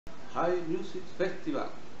Hive Music Festival,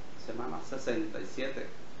 semana 67,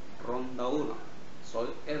 ronda 1. Soy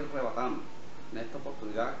el Rebatán. En esta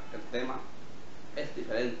oportunidad el tema es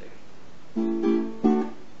diferente.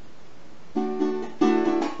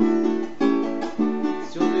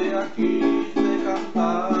 Si un día quise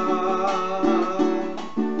cantar,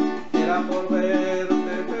 era por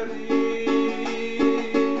verte feliz,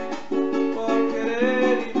 por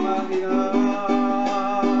querer imaginar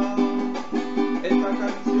esta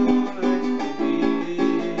canción escribí,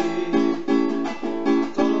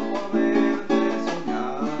 solo por verte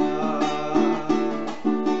soñar,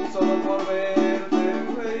 solo por verte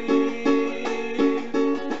reír,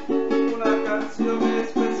 una canción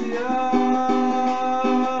especial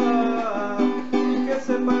y que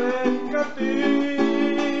se parezca a ti.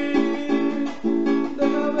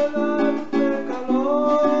 Déjame darte calor,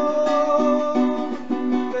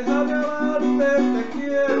 déjame amarte, te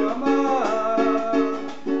quiero amar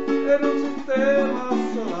en un sistema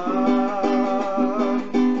solar,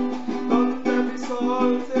 donde mi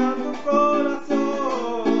sol sea tu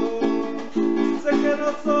corazón. Sé que no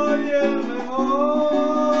soy el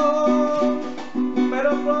mejor, pero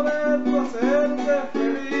prometo hacerte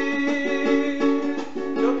feliz.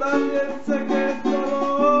 Yo también sé que es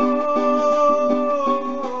dolor,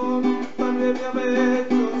 también me ha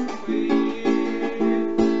hecho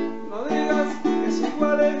sufrir. No digas que es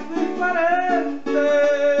igual, es diferente.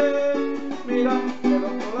 Mira del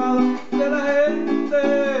otro lado de la gente,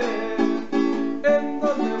 en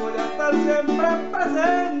donde voy a estar siempre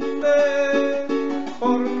presente,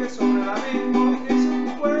 porque sobre el abismo hice un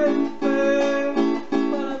puente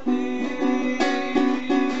para ti,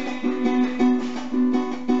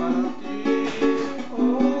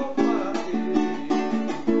 oh para ti.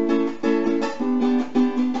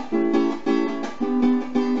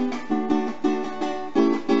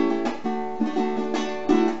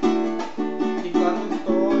 Y cuando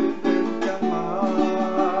estoy frente al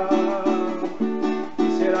mar,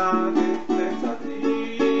 quisiera que estés aquí,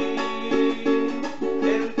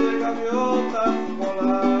 entre gaviotas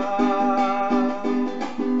volar,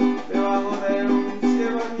 debajo de un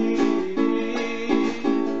cielo allí.